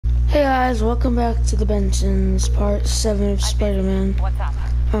Hey guys, welcome back to the Bensons, part 7 of Spider-Man. What's up?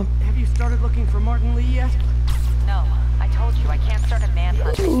 Oh. Have you started looking for Martin Lee yet? No, I told you I can't start a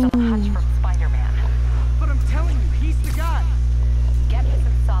manhunt based on a hunch from Spider-Man. But I'm telling you, he's the guy. Get me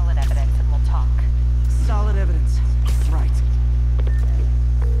some solid evidence and we'll talk. Solid evidence. Right.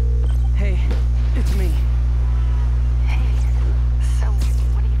 Hey, it's me. Hey, so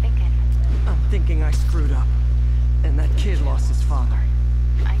what are you thinking? I'm thinking I screwed up. And that kid lost his father.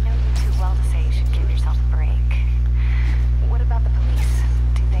 I know you too well to say you should give yourself a break. What about the police?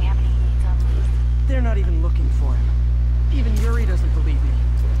 Do they have any leads on me? They're not even looking for him. Even Yuri doesn't believe me.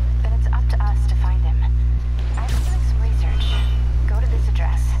 Then it's up to us to find him. I've been doing some research. Go to this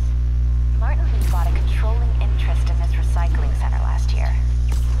address. Martin Lee bought a controlling interest in this recycling center last year.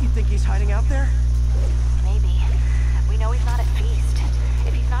 You think he's hiding out there? Maybe. We know he's not at Feast.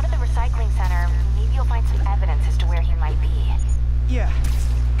 If he's not at the recycling center, maybe you'll find some evidence as to where he might be. Yeah.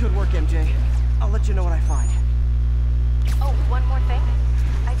 Good work, MJ. I'll let you know what I find. Oh, one more thing.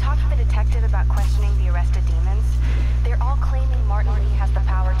 I talked with a detective about questioning the arrested demons. They're all claiming Martin Lee has the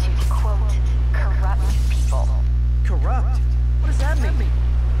power to, quote, corrupt people. Corrupt? What does that mean?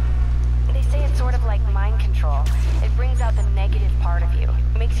 They say it's sort of like mind control. It brings out the negative part of you.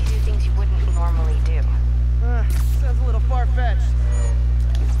 Makes you do things you wouldn't normally do. Sounds a little far-fetched.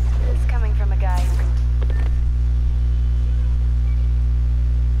 It's coming from a guy who can...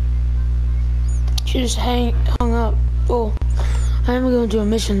 She just hung up. Oh, I'm going to a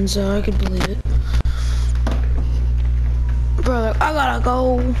mission, so I could believe it. Brother, I gotta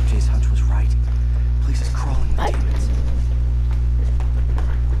go. Jay's hunch was right. Place is crawling with demons.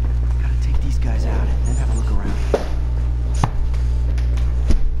 Gotta take these guys out and then have a look around.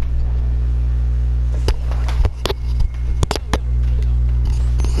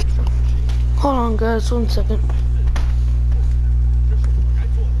 Hold on, guys, 1 second.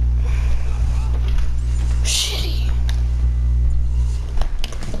 Shitty.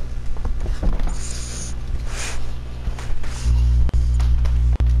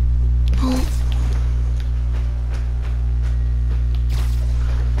 Oh.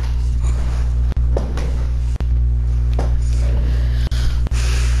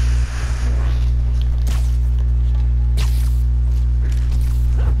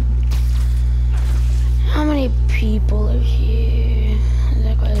 How many people are here?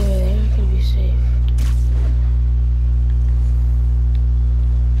 That guy over there could be safe.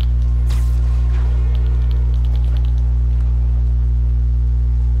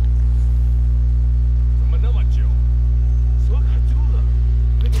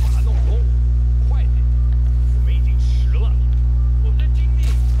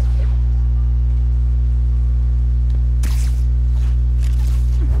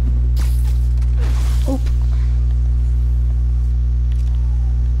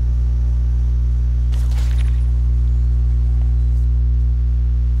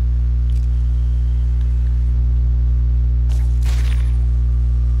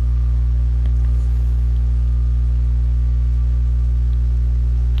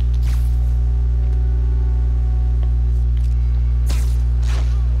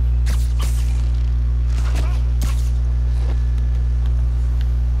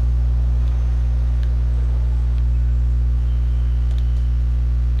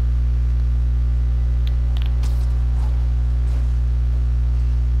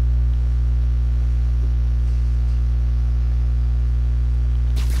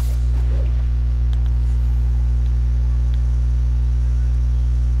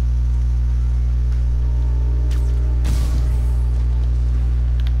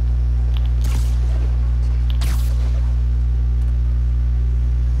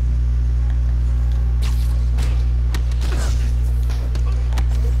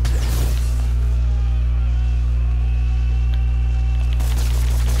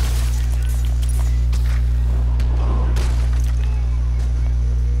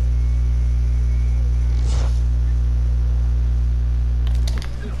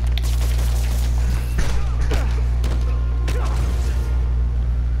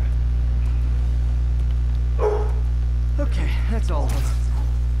 That's all of them.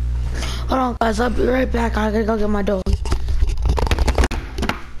 Hold on, guys, I'll be right back. I gotta go get my dog.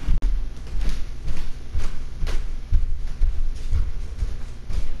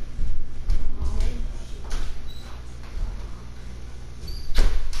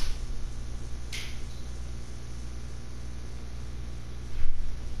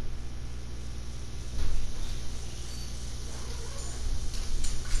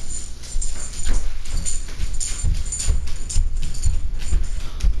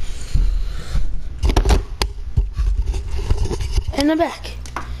 And I'm back.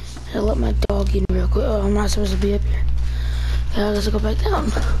 I let my dog in real quick. Oh, I'm not supposed to be up here. Yeah, I guess I'll go back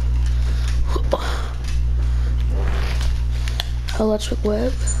down. Electric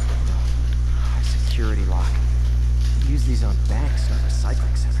web. Security lock. Use these on banks, not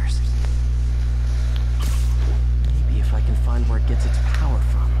recycling centers. Maybe if I can find where it gets its power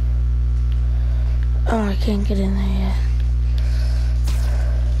from. Oh, I can't get in there yet.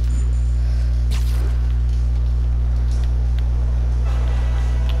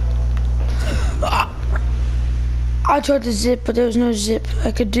 I tried to zip, but there was no zip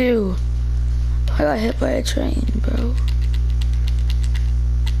I could do. I got hit by a train, bro.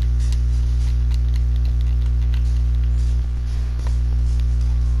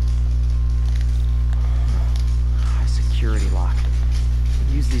 Security lock.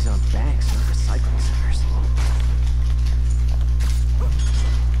 Use these on banks, not recycling centers.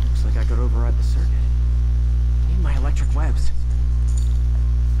 Looks like I could override the circuit. Need my electric webs.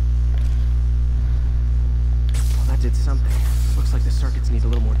 Well, that did something. Looks like the circuits need a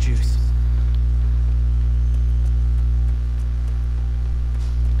little more juice.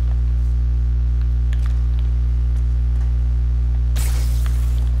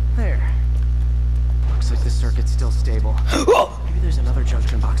 There. Looks like the circuit's still stable. Maybe there's another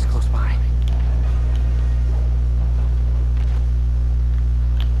junction box close by.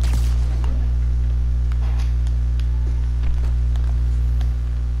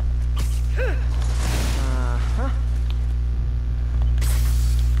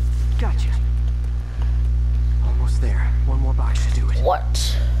 Gotcha. Almost there. One more box should do it.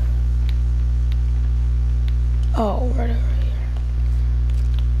 What? Oh, right over here.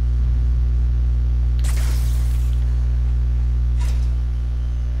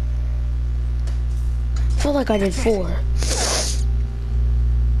 I feel like I did 4.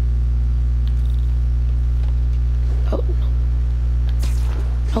 Oh,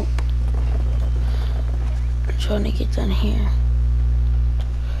 no. Nope. I'm trying to get down here.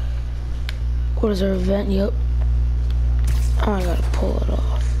 What is there, a vent? Yep. Oh, I gotta pull it off.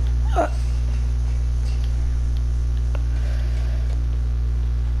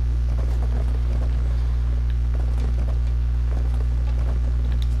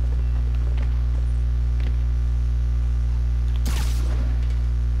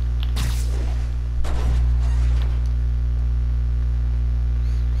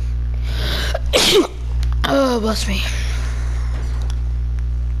 Oh, bless me.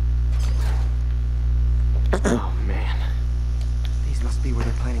 Oh, man. These must be where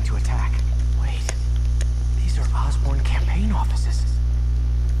they're planning to attack. Wait. These are Osborn campaign offices.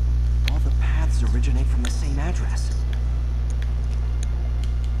 All the paths originate from the same address.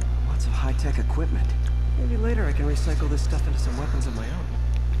 Lots of high-tech equipment. Maybe later I can recycle this stuff into some weapons of my own.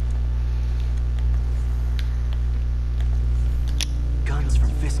 Guns from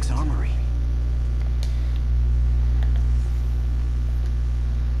Fisk's armory.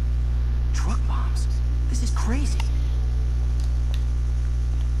 Truck bombs. This is crazy.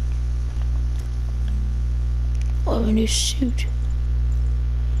 Oh, a new suit.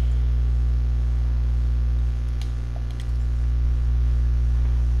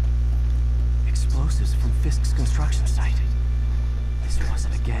 Explosives from Fisk's construction site. This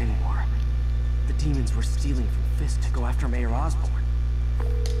wasn't a gang war. The demons were stealing from Fisk to go after Mayor Osborn.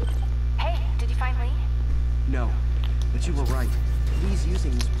 Hey, did you find Lee? No, but you were right. Lee's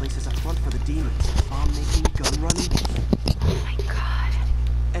using this place as a front for the demons. Bomb-making, gun-running. Oh my god.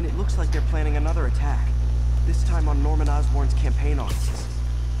 And it looks like they're planning another attack. This time on Norman Osborn's campaign offices.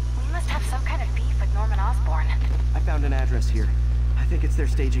 We must have some kind of beef with Norman Osborn. I found an address here. I think it's their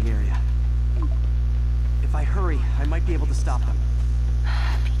staging area. If I hurry, I might be able to stop them.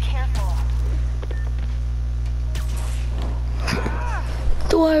 Be careful.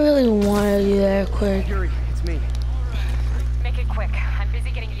 Do I really want to do that quick? Yuri, it's me. Make it quick. I'm busy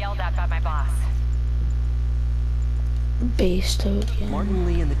getting yelled at by my boss. Base token. Martin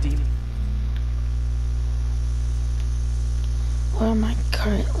Lee and the demon. Where am I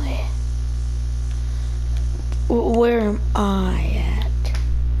currently? Where am I at?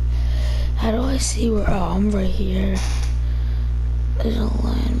 How do I see where? Oh, I'm right here. There's a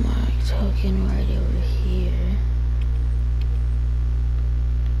landmark token right over here.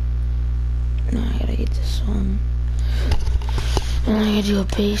 Now I gotta get this one. And I gotta do a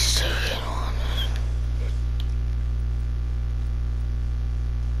base token one.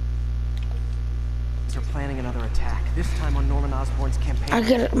 They're planning another attack. This time on Norman Osborn's campaign. I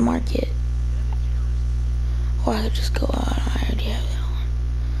gotta mark it. Or I could just go out. I already have that one.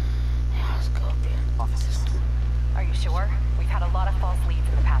 Yeah, let's go up here. Offices. Are you sure? We've had a lot of false leads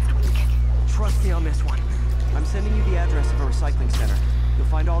in the past week. Trust me on this one. I'm sending you the address of a recycling center. You'll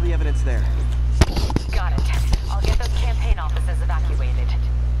find all the evidence there. Got it. I'll get those campaign offices evacuated.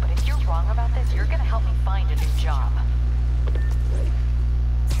 But if you're wrong about this, you're gonna help me find a new job.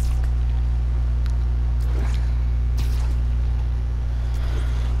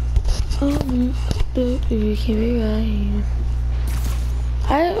 You can be right.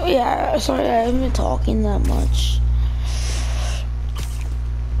 Sorry, I haven't been talking that much.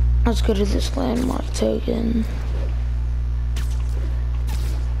 Let's go to this landmark token.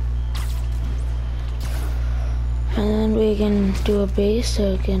 And then we can do a base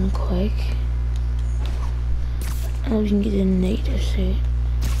token quick. And we can get a native suit.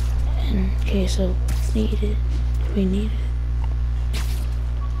 In case of needed. We need it.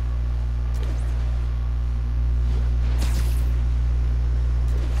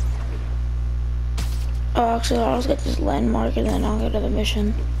 Oh, actually, I'll just get this landmark and then I'll go to the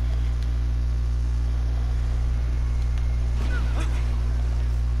mission.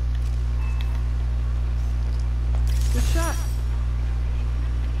 Good shot.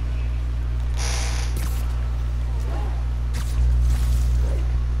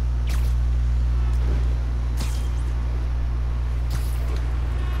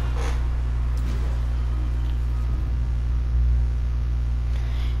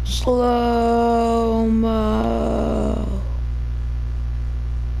 Slow-mo.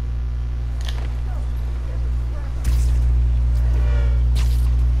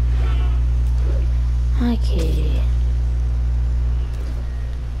 Hi, Katie.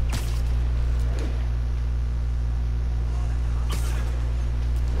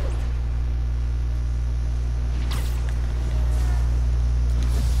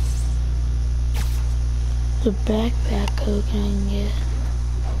 The backpack coat can I get?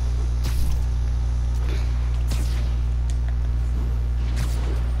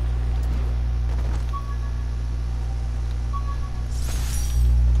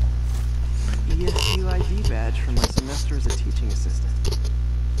 ESU ID badge for my semester as a teaching assistant.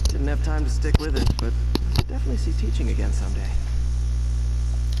 Didn't have time to stick with it, but I'll definitely see teaching again someday.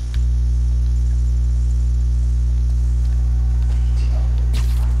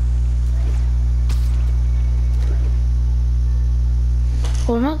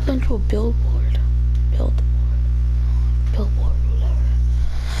 Well, I'm not going to a billboard. Billboard, whatever.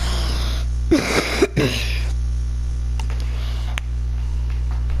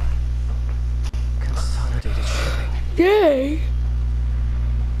 Consolidated shipping. Yay!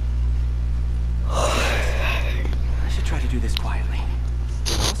 I should try to do this quietly.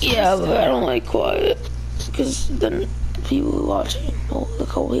 Yeah, but I don't like quiet. Because then people watching, oh, look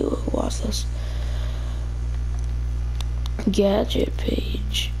how people watch this. Gadget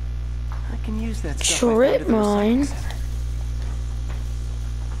page. I can use that stuff Trip mine.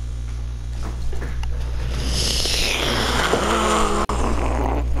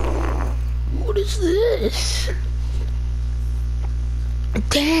 What is this?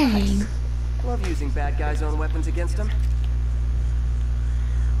 Dang. Love using bad guys' own weapons against them.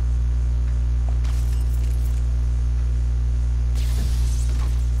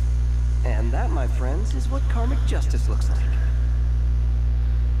 And that, my friends, is what karmic justice looks like.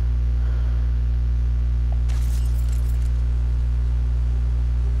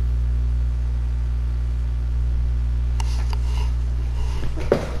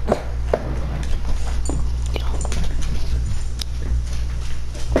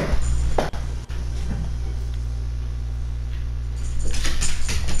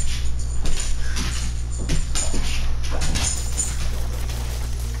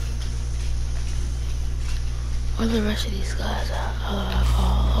 Where are the rest of these guys at?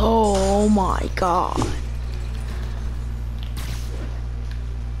 Oh my god.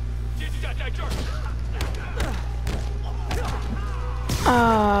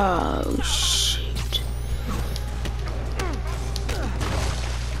 Oh shoot.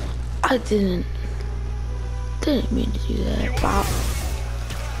 I didn't mean to do that. Wow.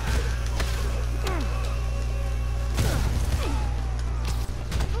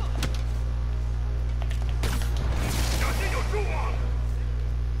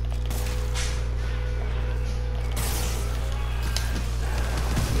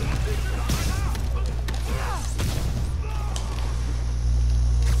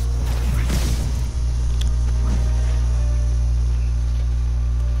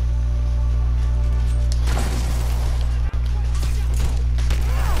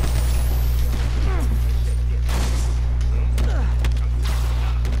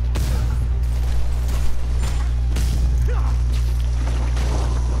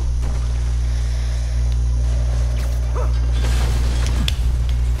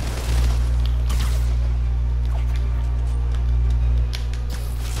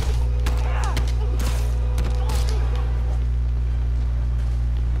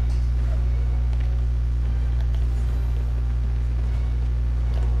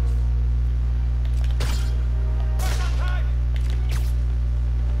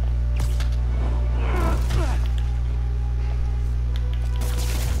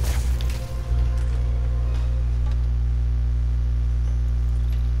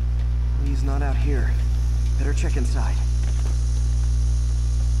 check inside.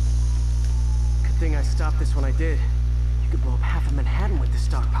 Good thing I stopped this when I did. You could blow up half of Manhattan with this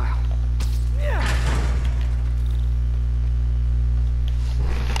stockpile.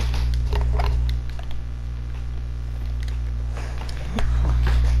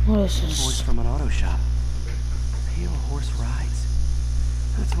 What is Invoice this? from an auto shop. Pale Horse Rides.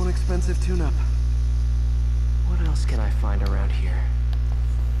 That's one expensive tune-up. What else can I find around here?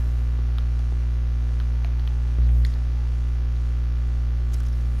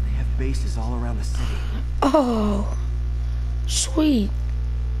 They have bases all around the city. Oh, sweet.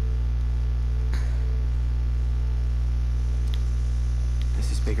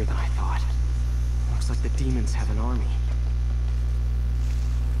 This is bigger than I thought. Looks like the demons have an army.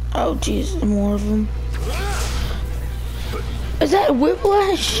 Oh, jeez, more of them. Is that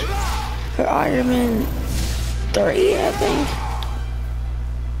Whiplash? Or Iron Man 3, I think.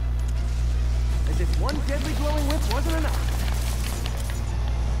 As if one deadly glowing whip wasn't enough.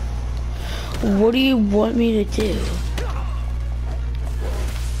 What do you want me to do?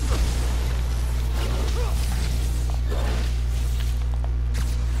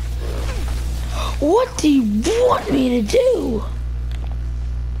 What do you want me to do?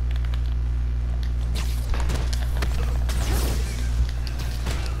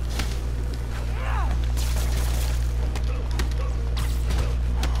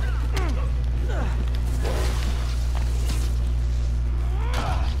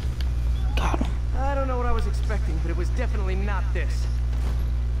 I don't know what I was expecting, but it was definitely not this.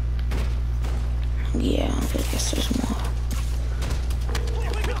 Yeah, I guess there's more.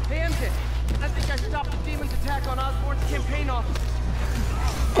 Hey, MJ, I think I stopped the demons' attack on Osborn's campaign offices.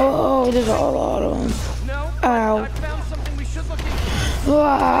 Oh, there's a lot of them. No, Ow. I found something we should look into.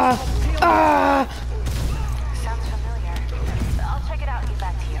 Ah! Ah! Sounds familiar. I'll check it out and get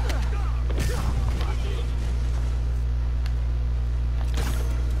back to you.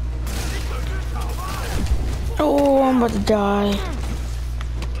 Oh, I'm about to die.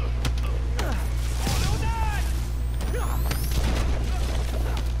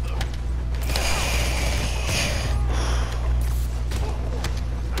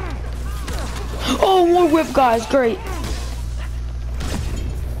 Oh, more whip guys, great.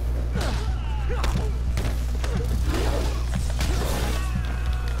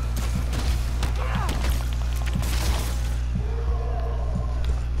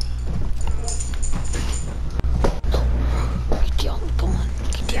 Get down, come on,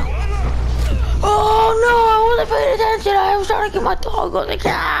 get down. Oh no, I wasn't paying attention. I was trying to get my dog on the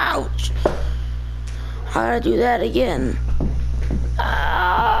couch. I gotta do that again.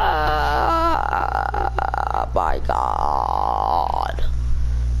 My God.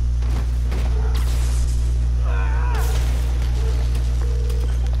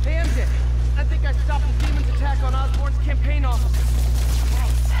 Hey, MJ, I think I stopped the demons' attack on Osborn's campaign offices.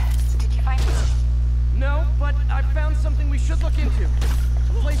 Nice. Did you find it? No, but I found something we should look into.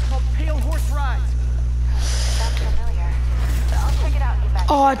 A place called Pale Horse Rides. Sounds familiar. I'll check it out and get back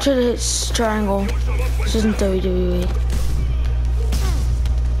to Oh, I tried to hit triangle. This isn't WWE.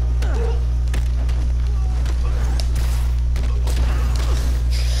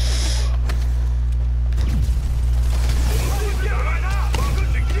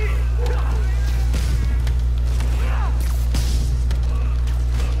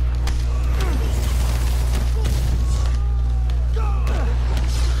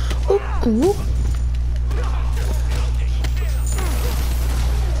 Whoop.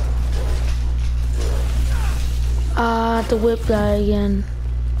 The whip guy again.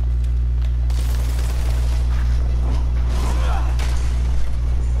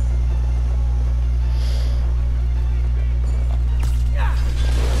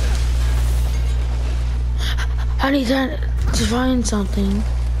 I need to find something.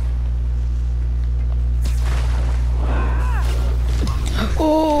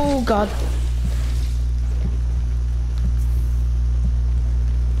 Oh God.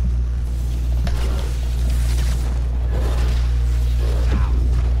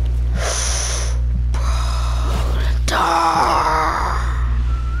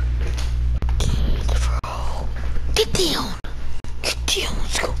 Get down. Get down.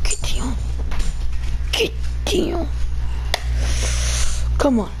 Let's go. Get down. Get down.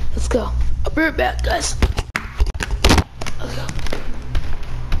 Come on. Let's go. I'll be right back, guys. Let's go.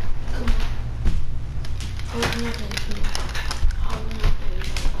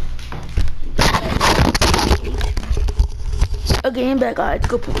 Okay, I'm back. I had to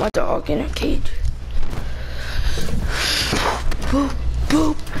go put my dog in a cage. Boop,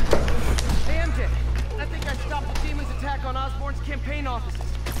 boop. Hey, MJ, I think I stopped the demons' attack on Osborn's campaign offices. you.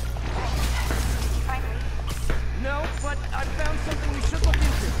 Did you find me? No, but I found something we should look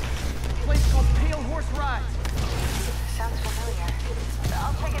into. A place called Pale Horse Rides. Sounds familiar.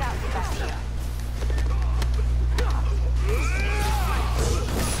 I'll check it out and get back to you.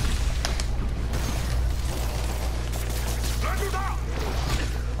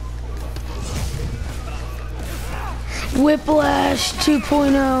 Whiplash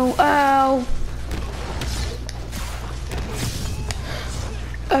 2.0. Ow.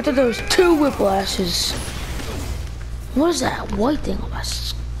 I thought there was 2 whiplashes. What is that white thing on my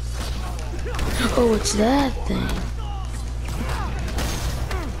Oh, it's that thing.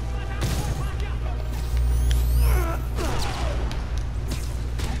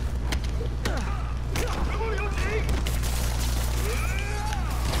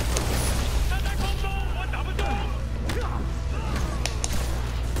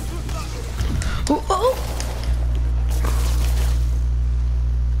 Oh, oh.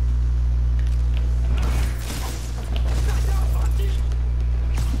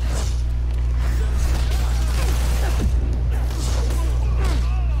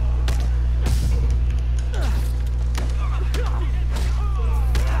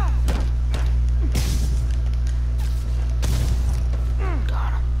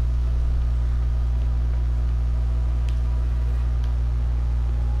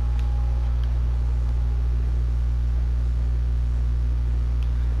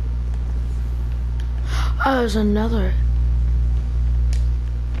 Oh, there's another.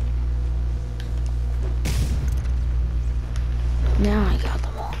 Now I got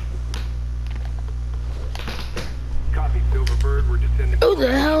them all. Copy, Silverbird. We're descending. Who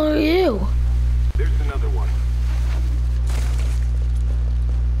the hell are you? There's another one.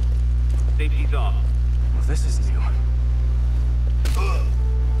 Safety's off. Well, this is new.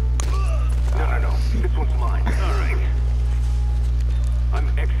 No. This one's mine. All right. I'm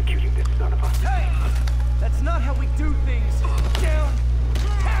executing this son of a... Hey! That's not how we do things. Down!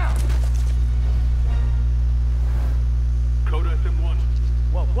 Down! Code SM1.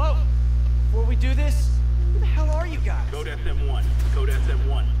 Whoa! Before we do this, who the hell are you guys? Code SM1. Code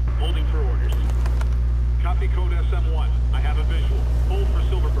SM1. Holding for orders. Copy Code SM1. I have a visual. Hold for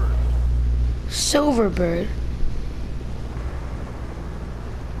Silverbird. Silverbird.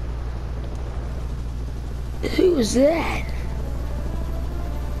 Who was that?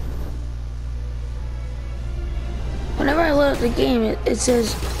 Whenever I load up the game, it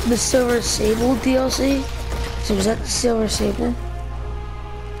says the Silver Sable DLC. So was that the Silver Sable?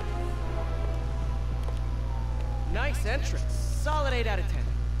 Nice entrance. Solid 8 out of 10.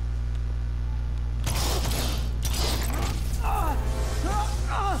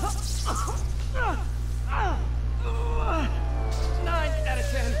 9 out of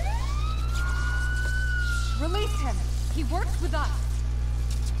 10. Release him. He works with us.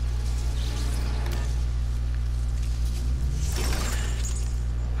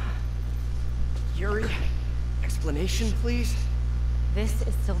 Yuri, explanation, please? This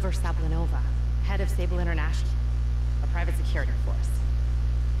is Silver Sablinova, head of Sable International, a private security force.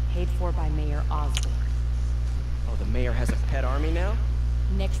 Paid for by Mayor Osborn. Oh, the mayor has a pet army now?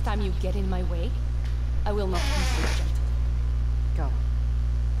 Next time you get in my way, I will not be patient. Go.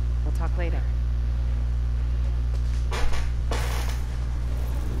 We'll talk later.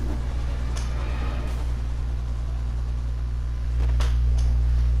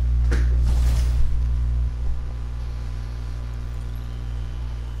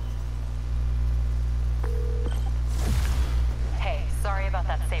 Hey, sorry about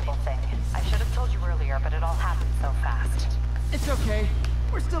that Sable thing. I should have told you earlier, but it all happened so fast. It's okay.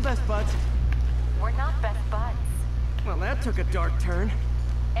 We're still best buds. We're not best buds. Well, that took a dark turn.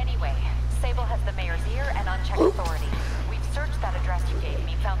 Anyway, Sable has the mayor's ear and unchecked authority. We've searched that address you gave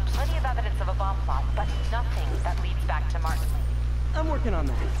me, found plenty of evidence of a bomb plot, but nothing that leads back to Martin Lee. I'm working on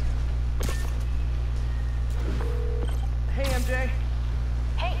that. Hey, MJ.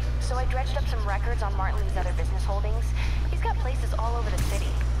 Hey, so I dredged up some records on Martin Lee's other business holdings. He's got places all over the city.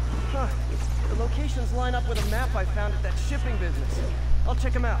 Huh. The locations line up with a map I found at that shipping business. I'll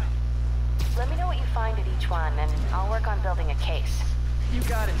check them out. Let me know what you find at each one, and I'll work on building a case. You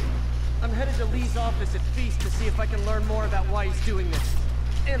got it. I'm headed to Lee's office at Feast to see if I can learn more about why he's doing this.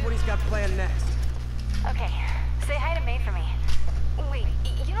 And what he's got planned next. Okay, say hi to May for me. Wait,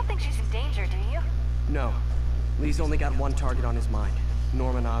 you don't think she's in danger, do you? No. Lee's only got one target on his mind.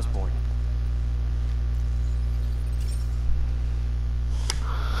 Norman Osborn.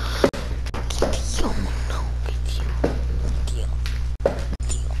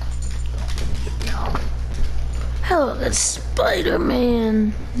 Hello, that's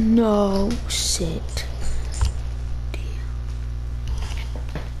Spider-Man. No, sit.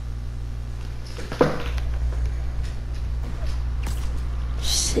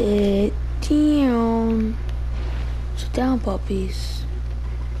 Sit down. Sit down, puppies.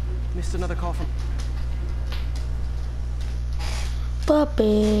 Missed another call from...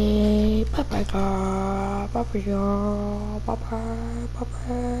 Puppy. Puppy girl. Puppy girl. Puppy.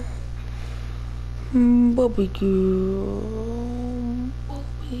 Puppy. Puppy girl.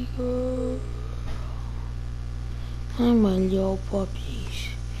 Puppy girl. I'm a little puppies.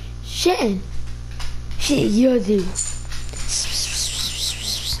 Shen. Shit, you do.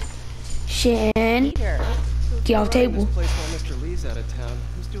 Shen. Get off table. This place while Mr. Lee's out of town.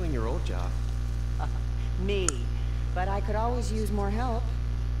 Who's doing your old job? Me. But I could always use more help.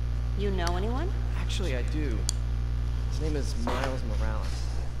 You know anyone? Actually, I do. His name is Miles Morales.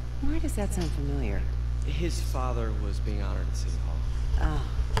 Why does that sound familiar? His father was being honored at City Hall. Oh.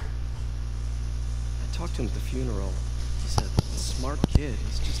 I talked to him at the funeral. He's a smart kid.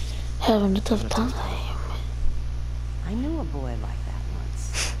 He's just Having a tough time. I knew a boy like that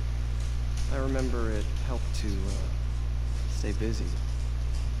once. I remember it helped to stay busy.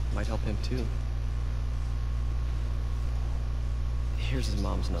 Might help him too. Here's his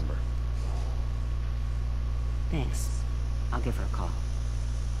mom's number. Thanks. I'll give her a call.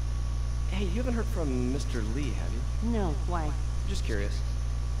 Hey, you haven't heard from Mr. Lee, have you? No, why? Just curious.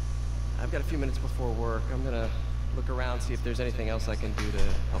 I've got a few minutes before work. I'm gonna look around, see if there's anything else I can do to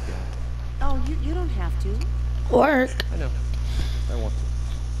help you out. Oh, you don't have to. Work. I know. I want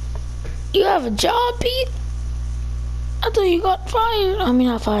to. You have a job, Pete? I thought you got fired. I mean,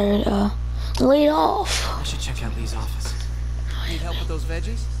 not fired, laid off. I should check out Lee's office. Need help with those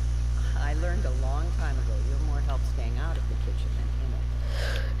veggies? I learned a long time ago you have more help staying out of the kitchen than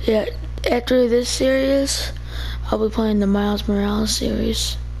in it. Yeah, after this series, I'll be playing the Miles Morales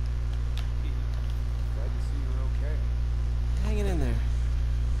series. Glad to see you're okay. Hanging in there.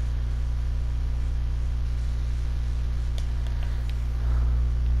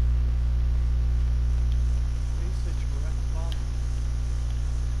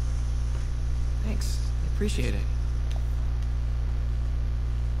 Thanks. I appreciate it.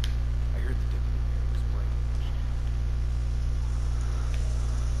 I heard the deputy mayor was brain.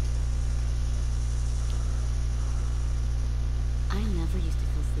 I never used to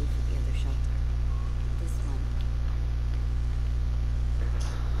feel safe at the other shelter. This one.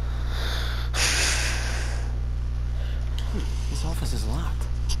 This office is locked.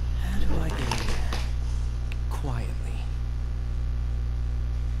 How do I get in there? Quietly.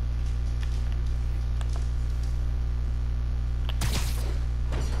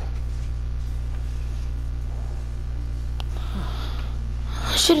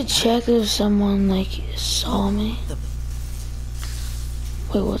 I should have checked if someone, like, saw me.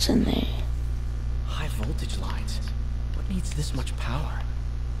 Wait, what's in there? High voltage lines. What needs this much power?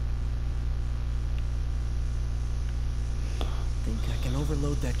 Think I can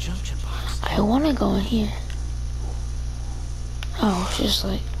overload that junction box. I want to go in here. Oh, it's just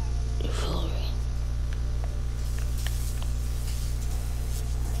like jewelry.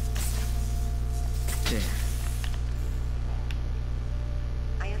 There.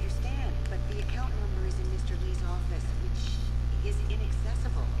 I understand, but the account number is in Mr. Lee's office, which is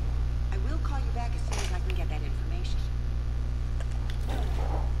inaccessible. I will call you back as soon as I can get that information.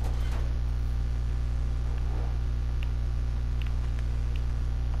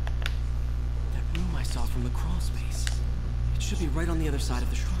 That room I saw from the crawl space. It should be right on the other side of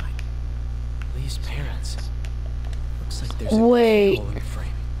the shrine. Lee's parents. Looks like there's a Wait. hole in the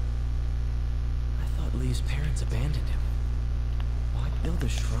frame. I thought Lee's parents abandoned him. Why build a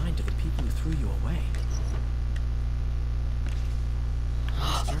shrine to the people who threw you away?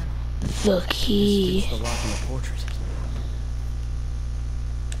 The key. The lock in the portrait.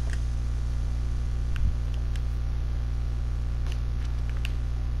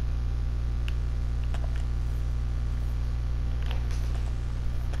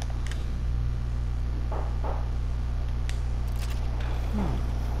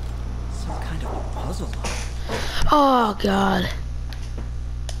 Some kind of a puzzle lock. Oh, God.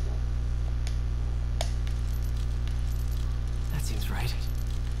 That seems right.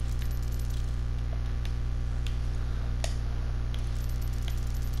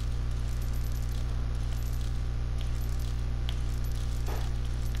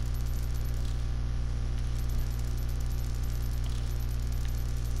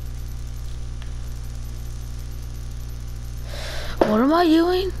 What am I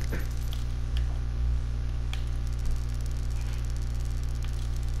doing?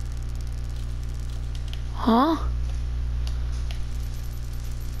 Huh?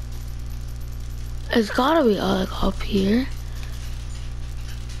 It's gotta be like up here.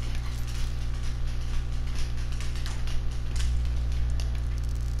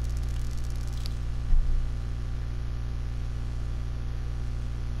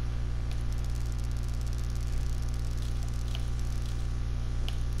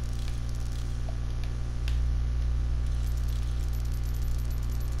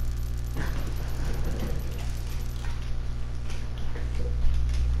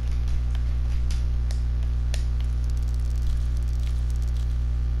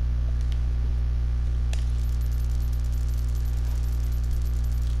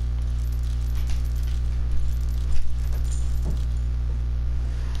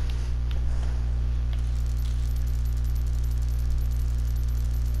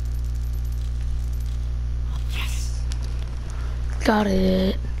 got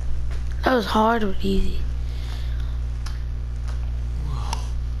it. That was hard but easy.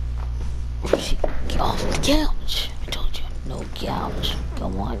 Get off the couch. I told you, no couch.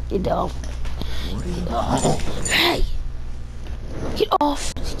 Come on, get off. Get off. Hey! Get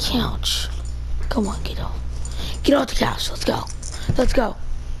off the couch. Come on, get off. Get off the couch. Let's go. Let's go.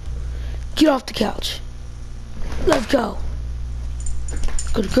 Get off the couch. Let's go.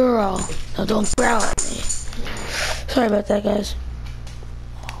 Good girl. Now don't growl at me. Sorry about that, guys.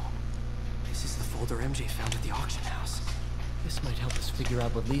 This is the folder MJ found at the auction house. This might help us figure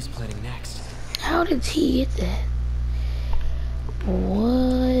out what Lee's planning next. How did he get that?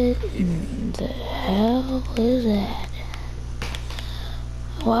 What in the hell is that?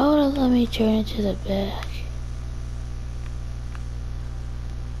 Why would it let me turn it to the back?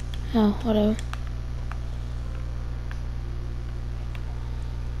 Oh, whatever.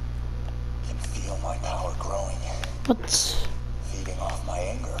 Can feel my power growing, What's... feeding off my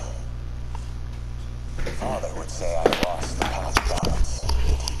anger. Father would say I lost the path balance, but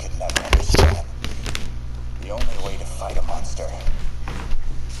he could never understand. The only way to fight a monster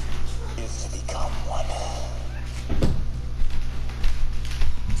is to become one.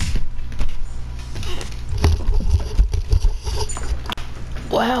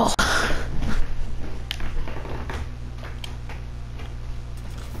 Wow.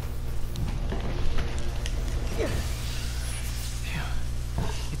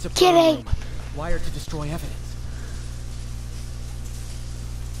 It's a Kitty. room wired to destroy evidence.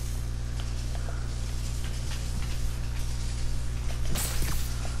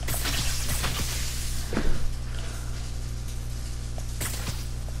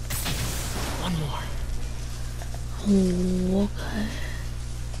 One more. Okay.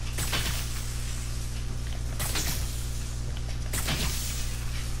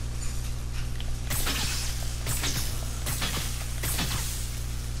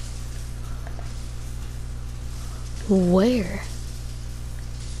 Where?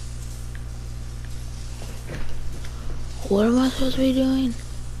 What am I supposed to be doing?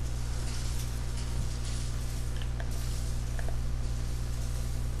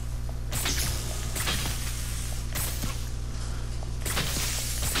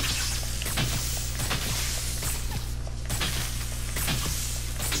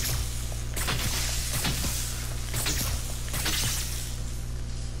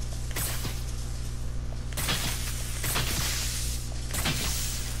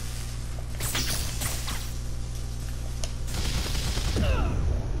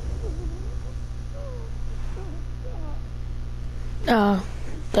 Oh,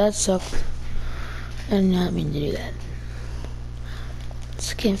 that sucked. I did not mean to do that.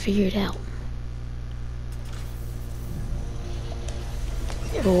 Just can't figure it out.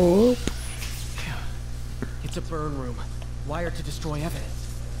 Oh. It's a burn room wired to destroy evidence.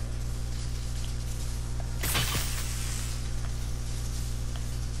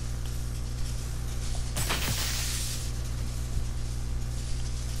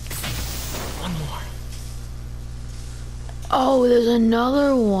 One more. Oh, there's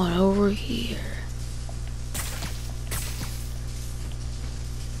another one over here.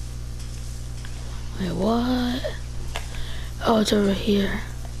 Wait, what? Oh, it's over here.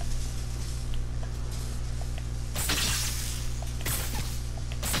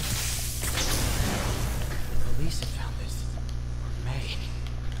 Police had found this. Or May.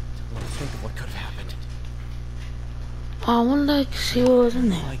 Don't want to think of what could have happened. Oh, I wanted to see what was in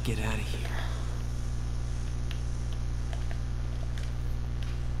there. How do I get out of here?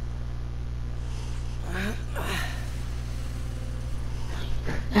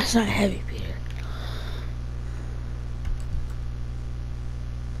 That's not heavy, Peter.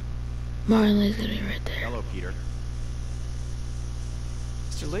 Martin Lee's gonna be right there. Hello, Peter.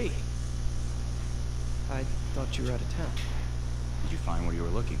 Mr. Lee. I thought you were out of town. Did you find what you were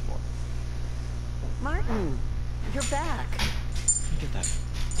looking for? Martin, you're back. Get that.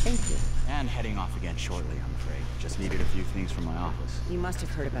 Thank you. And heading off again shortly, I'm afraid. Just needed a few things from my office. You must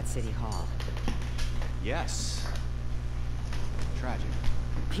have heard about City Hall. Yes. Tragic.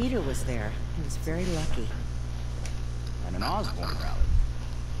 Peter was there. He was very lucky. And an Osborn rally.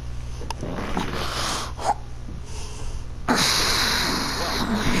 Well,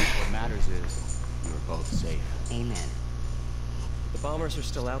 what matters is you were both safe. Amen. The bombers are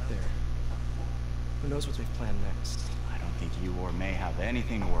still out there. Who knows what they've planned next? I don't think you or May have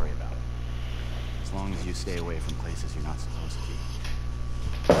anything to worry about. As long as you stay away from places you're not supposed to be.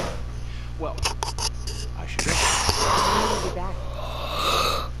 Well, I should go. I'll be back.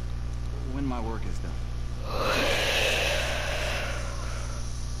 When my work is done.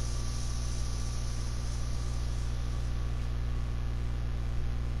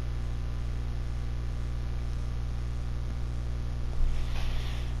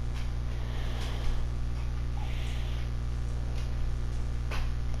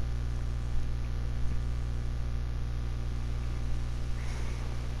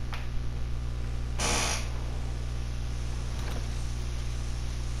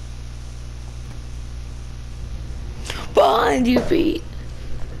 behind you, Pete.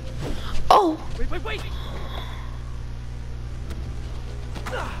 Oh. Wait.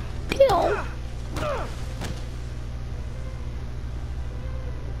 Ew.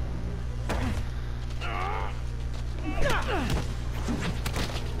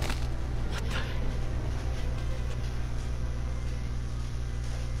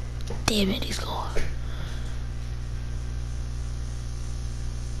 Damn it, he's gone.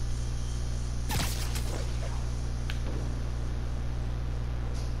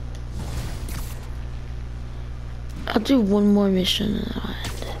 I'll do one more mission and I'll end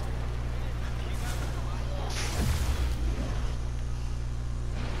it.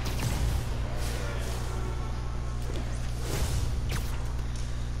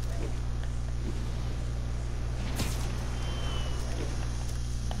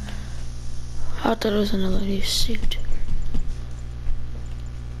 I thought it was another new suit.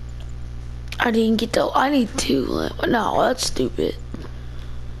 I didn't get the. I need two. No, that's stupid.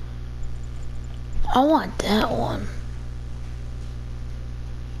 I want that one.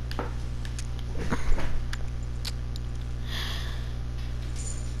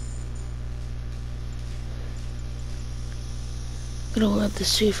 Gonna wear the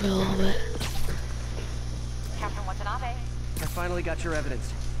suit for a little bit. Captain Watanabe. I finally got your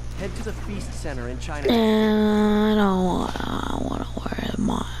evidence. Head to the Feast Center in China. And I don't want to wear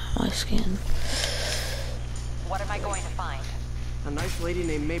my skin. What am I going to find? A nice lady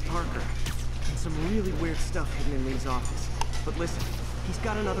named May Parker. And some really weird stuff hidden in Lee's office. But listen, he's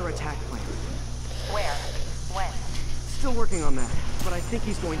got another attack plan. Where? When? Still working on that, but I think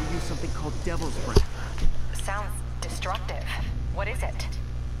he's going to use something called Devil's Breath. Sounds destructive. What is it?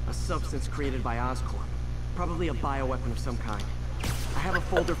 A substance created by Oscorp. Probably a bioweapon of some kind. I have a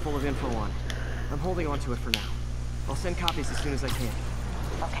folder full of info on it. I'm holding on to it for now. I'll send copies as soon as I can.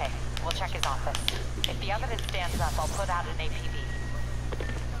 Okay, we'll check his office. If the evidence stands up, I'll put out an APB.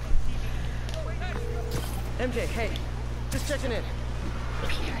 MJ, hey. Just checking in.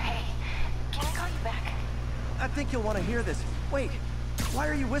 Peter, hey. Can I call you back? I think you'll want to hear this. Wait, why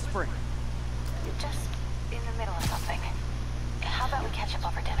are you whispering? Just in the middle of something. How about we catch up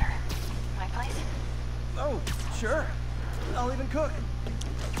over dinner? My place? Oh, sure. I'll even cook.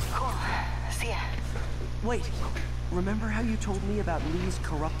 Cool. See ya. Wait, remember how you told me about Lee's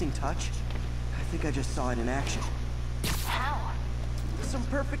corrupting touch? I think I just saw it in action. How? Some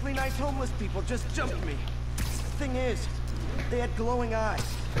perfectly nice homeless people just jumped me. The thing is, they had glowing eyes.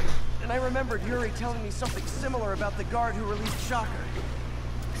 And I remembered Yuri telling me something similar about the guard who released Shocker.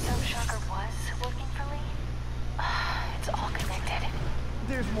 So Shocker was working for Lee? It's all connected.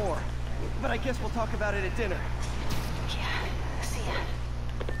 There's more, but I guess we'll talk about it at dinner. Yeah, see ya.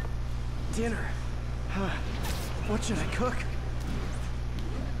 Dinner? Huh. What should I cook?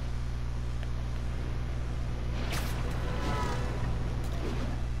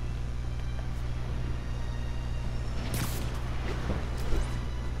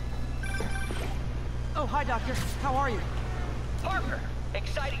 Oh, hi, Doctor. How are you? Parker,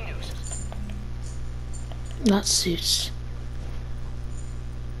 exciting news. Not suits.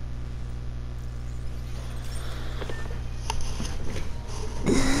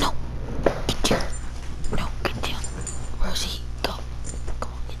 No. Get down. No, get down. Where's he? Go.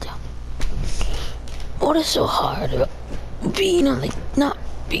 Come on, get down. What is so hard about not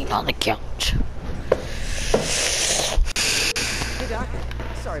being on the couch? Hey, Doc.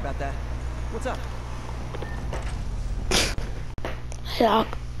 Sorry about that. What's up? Hey, Doc.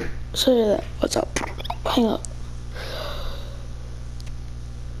 Say that. What's up? Hang up.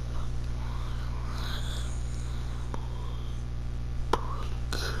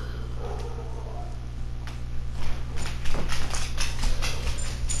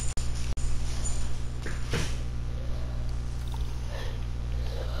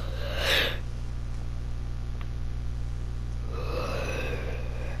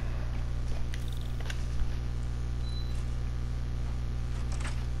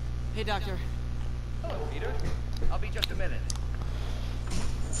 Hey, Doctor. Hello, Peter. I'll be just a minute.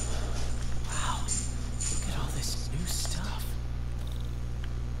 Wow. Look at all this new stuff.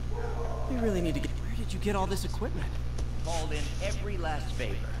 We really need to get... Where did you get all this equipment? Called in every last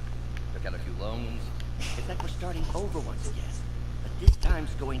favor. Took out a few loans. It's like we're starting over once again. But this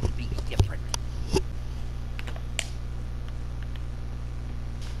time's going to be different.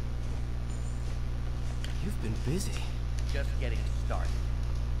 You've been busy. Just getting started.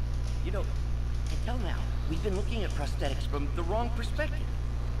 You know, until now, we've been looking at prosthetics from the wrong perspective.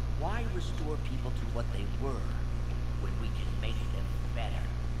 Why restore people to what they were when we can make them better?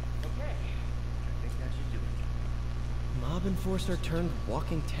 Okay, I think that should do it. Mob enforcer turned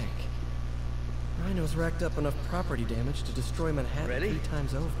walking tank. Rhino's racked up enough property damage to destroy Manhattan Ready? 3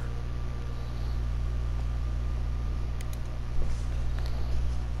 times over.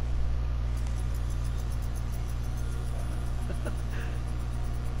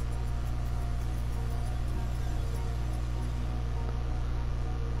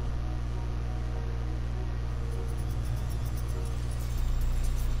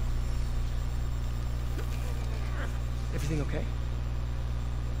 Everything okay?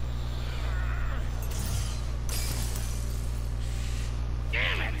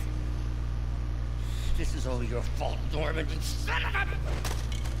 Damn it! This is all your fault, Norman, you son of a...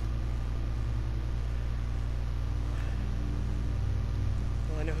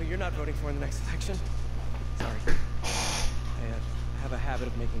 Well, I know who you're not voting for in the next election. Sorry. I have a habit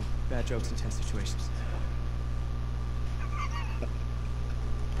of making bad jokes in tense situations.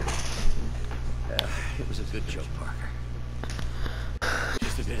 It was a good joke, Parker.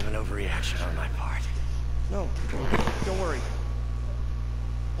 Just a bit of an overreaction on my part. No, don't worry.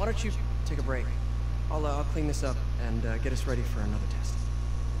 Why don't you take a break? I'll clean this up and get us ready for another test.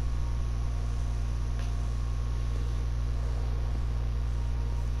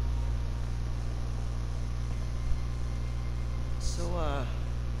 So,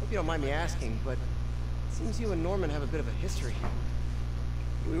 hope you don't mind me asking, but it seems you and Norman have a bit of a history.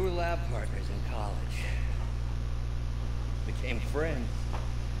 We were lab partners in college. Became friends.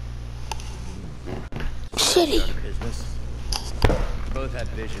 Shitty. Our business. Both had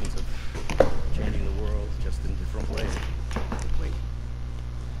visions of changing the world, just in different ways. Wait,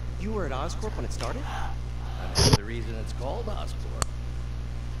 you were at Oscorp when it started? That's the reason it's called Oscorp.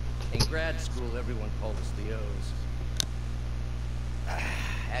 In grad school, everyone called us the O's.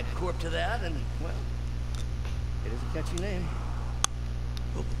 Add Corp to that, and, well, it is a catchy name.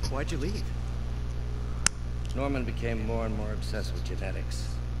 Well, why'd you leave? Norman became more and more obsessed with genetics.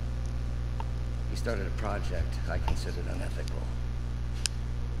 He started a project I considered unethical.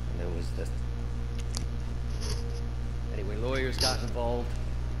 And there was this... Anyway, lawyers got involved.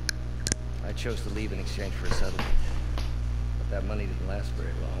 I chose to leave in exchange for a settlement. But that money didn't last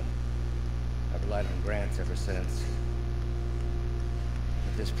very long. I've relied on grants ever since.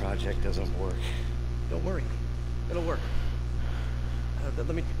 If this project doesn't work... Don't worry. It'll work.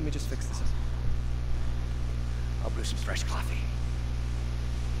 Let me just fix this up. I'll brew some fresh coffee.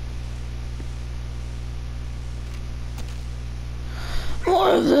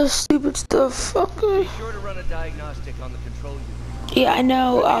 More of this stupid stuff. Okay. Be sure to run a diagnostic on the control unit. Yeah, I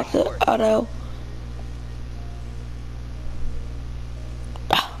know. Auto.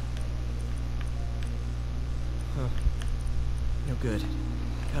 Huh. No good.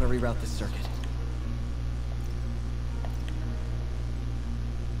 Gotta reroute this circuit.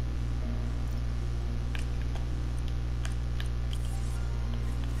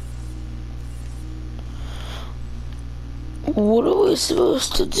 What are we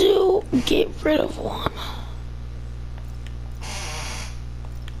supposed to do? Get rid of one.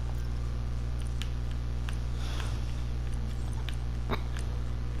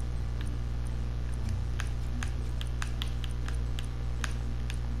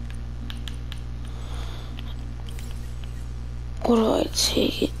 What do I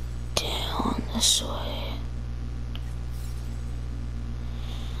take it down this way?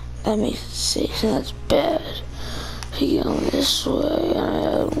 That makes it 6, and that's bad. Take it on this way, and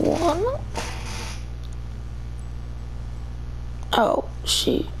I add 1. Oh,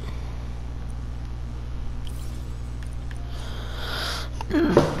 shit.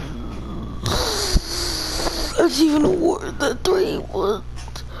 That's even worse than 3 was.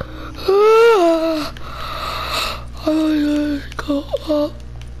 I gotta go up.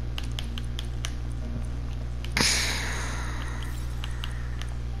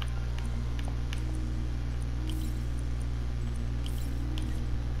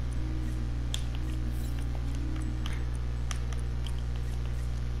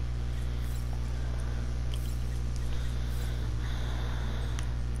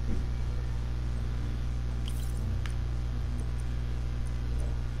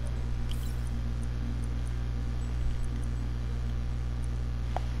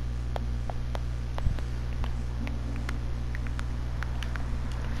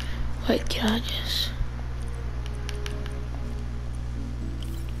 Wait, can I just...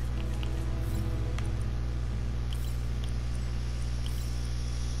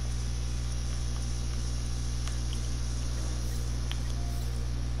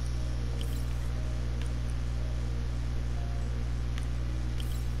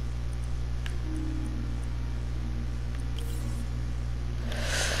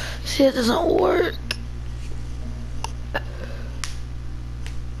 See, it doesn't work.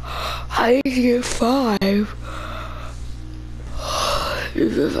 I need to get 5.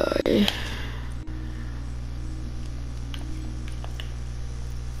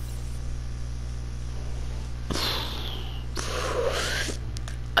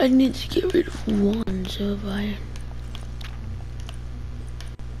 I need to get rid of 1, so if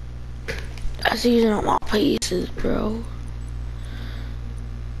that's using up my pieces, bro.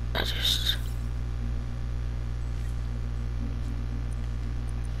 I just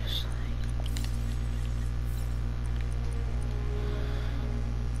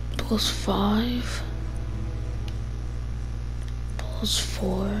 +5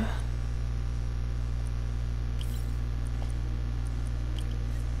 +4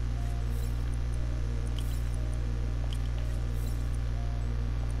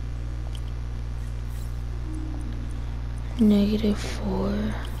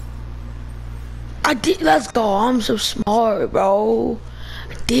 -4. I did. Let's go. I'm so smart, bro.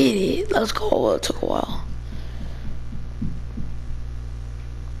 I did it. Let's go. It took a while.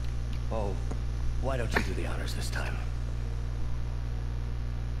 Oh, why don't you do the honors this time?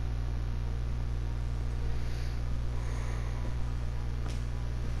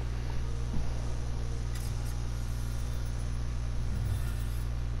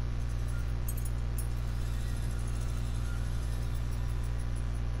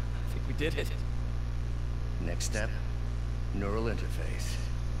 I think we did it. Next step, neural interface.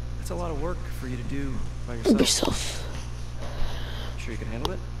 That's a lot of work for you to do by Yourself. yourself. Sure you can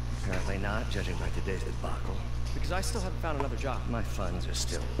handle it? Apparently not, judging by today's debacle. Because I still haven't found another job. My funds are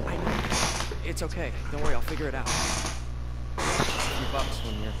still... I know. It's okay. Don't worry, I'll figure it out. A few bucks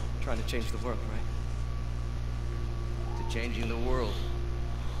when you're trying to change the world, right? to changing the world.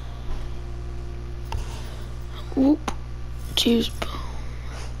 Whoop. Cheers.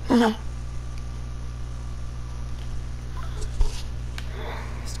 This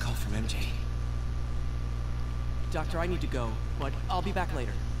call from MJ. Doctor, I need to go, but I'll be back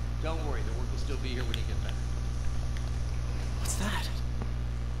later. Don't worry, the work will still be here when you get back. What's that?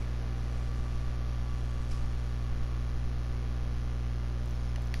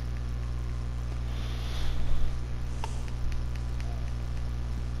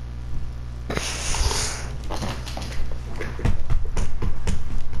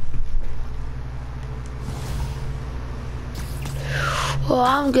 Well,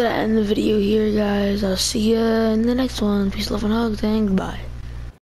 I'm gonna end the video here, guys. I'll see ya in the next one. Peace, love, and hugs, and goodbye.